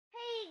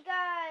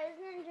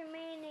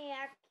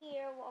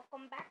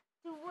back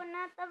to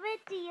another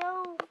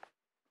video.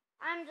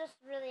 I'm just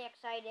really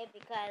excited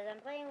because I'm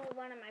playing with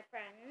one of my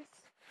friends,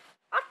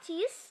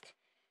 Artist.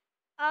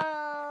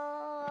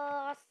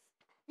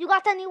 You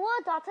got any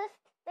words, Artist?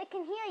 They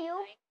can hear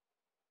you.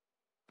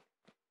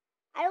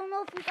 I don't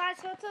know if you guys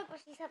heard her, but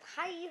she said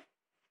hi.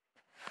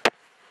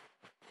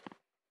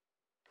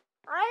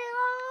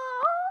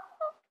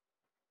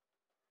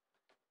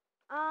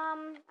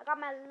 I got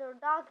my little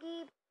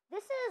doggy.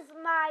 This is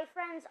my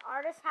friend's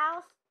artist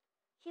house.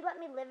 She let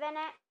me live in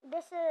it.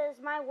 This is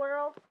my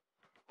world,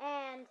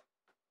 and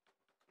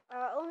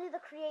only the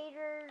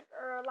creators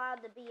are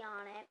allowed to be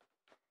on it.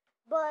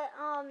 But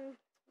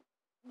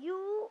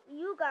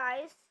you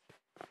guys,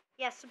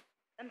 yes,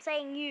 I'm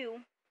saying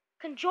you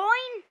can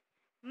join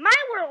my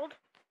world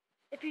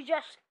if you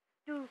just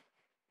do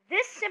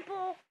this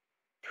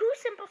two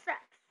simple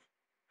steps.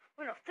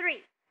 Well, no,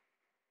 3.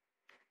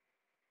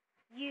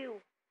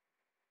 You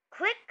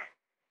click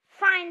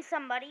find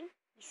somebody,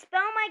 you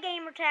spell my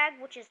gamer tag,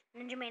 which is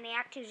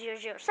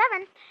NinjaManiac2007,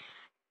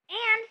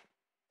 and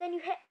then you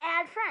hit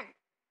add friend.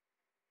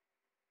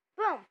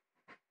 Boom.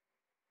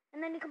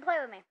 And then you can play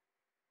with me.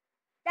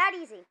 That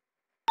easy.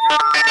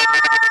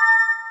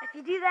 If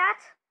you do that,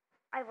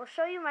 I will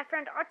show you my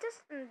friend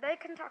Artist, and they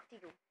can talk to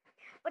you.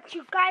 But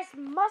you guys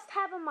must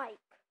have a mic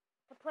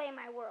to play in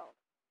my world.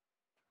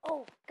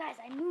 Oh, guys,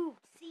 I moved.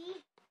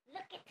 See?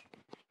 Look it.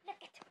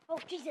 Oh,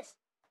 Jesus.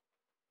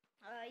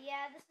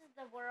 Yeah, this is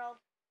the world.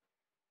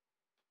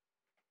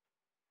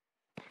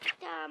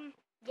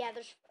 Yeah,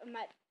 there's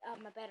my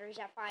battery's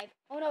at 5.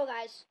 Oh no,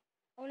 guys.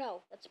 Oh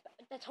no,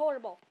 that's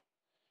horrible.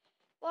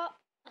 Well,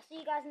 I'll see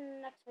you guys in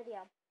the next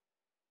video.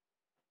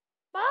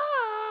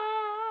 Bye.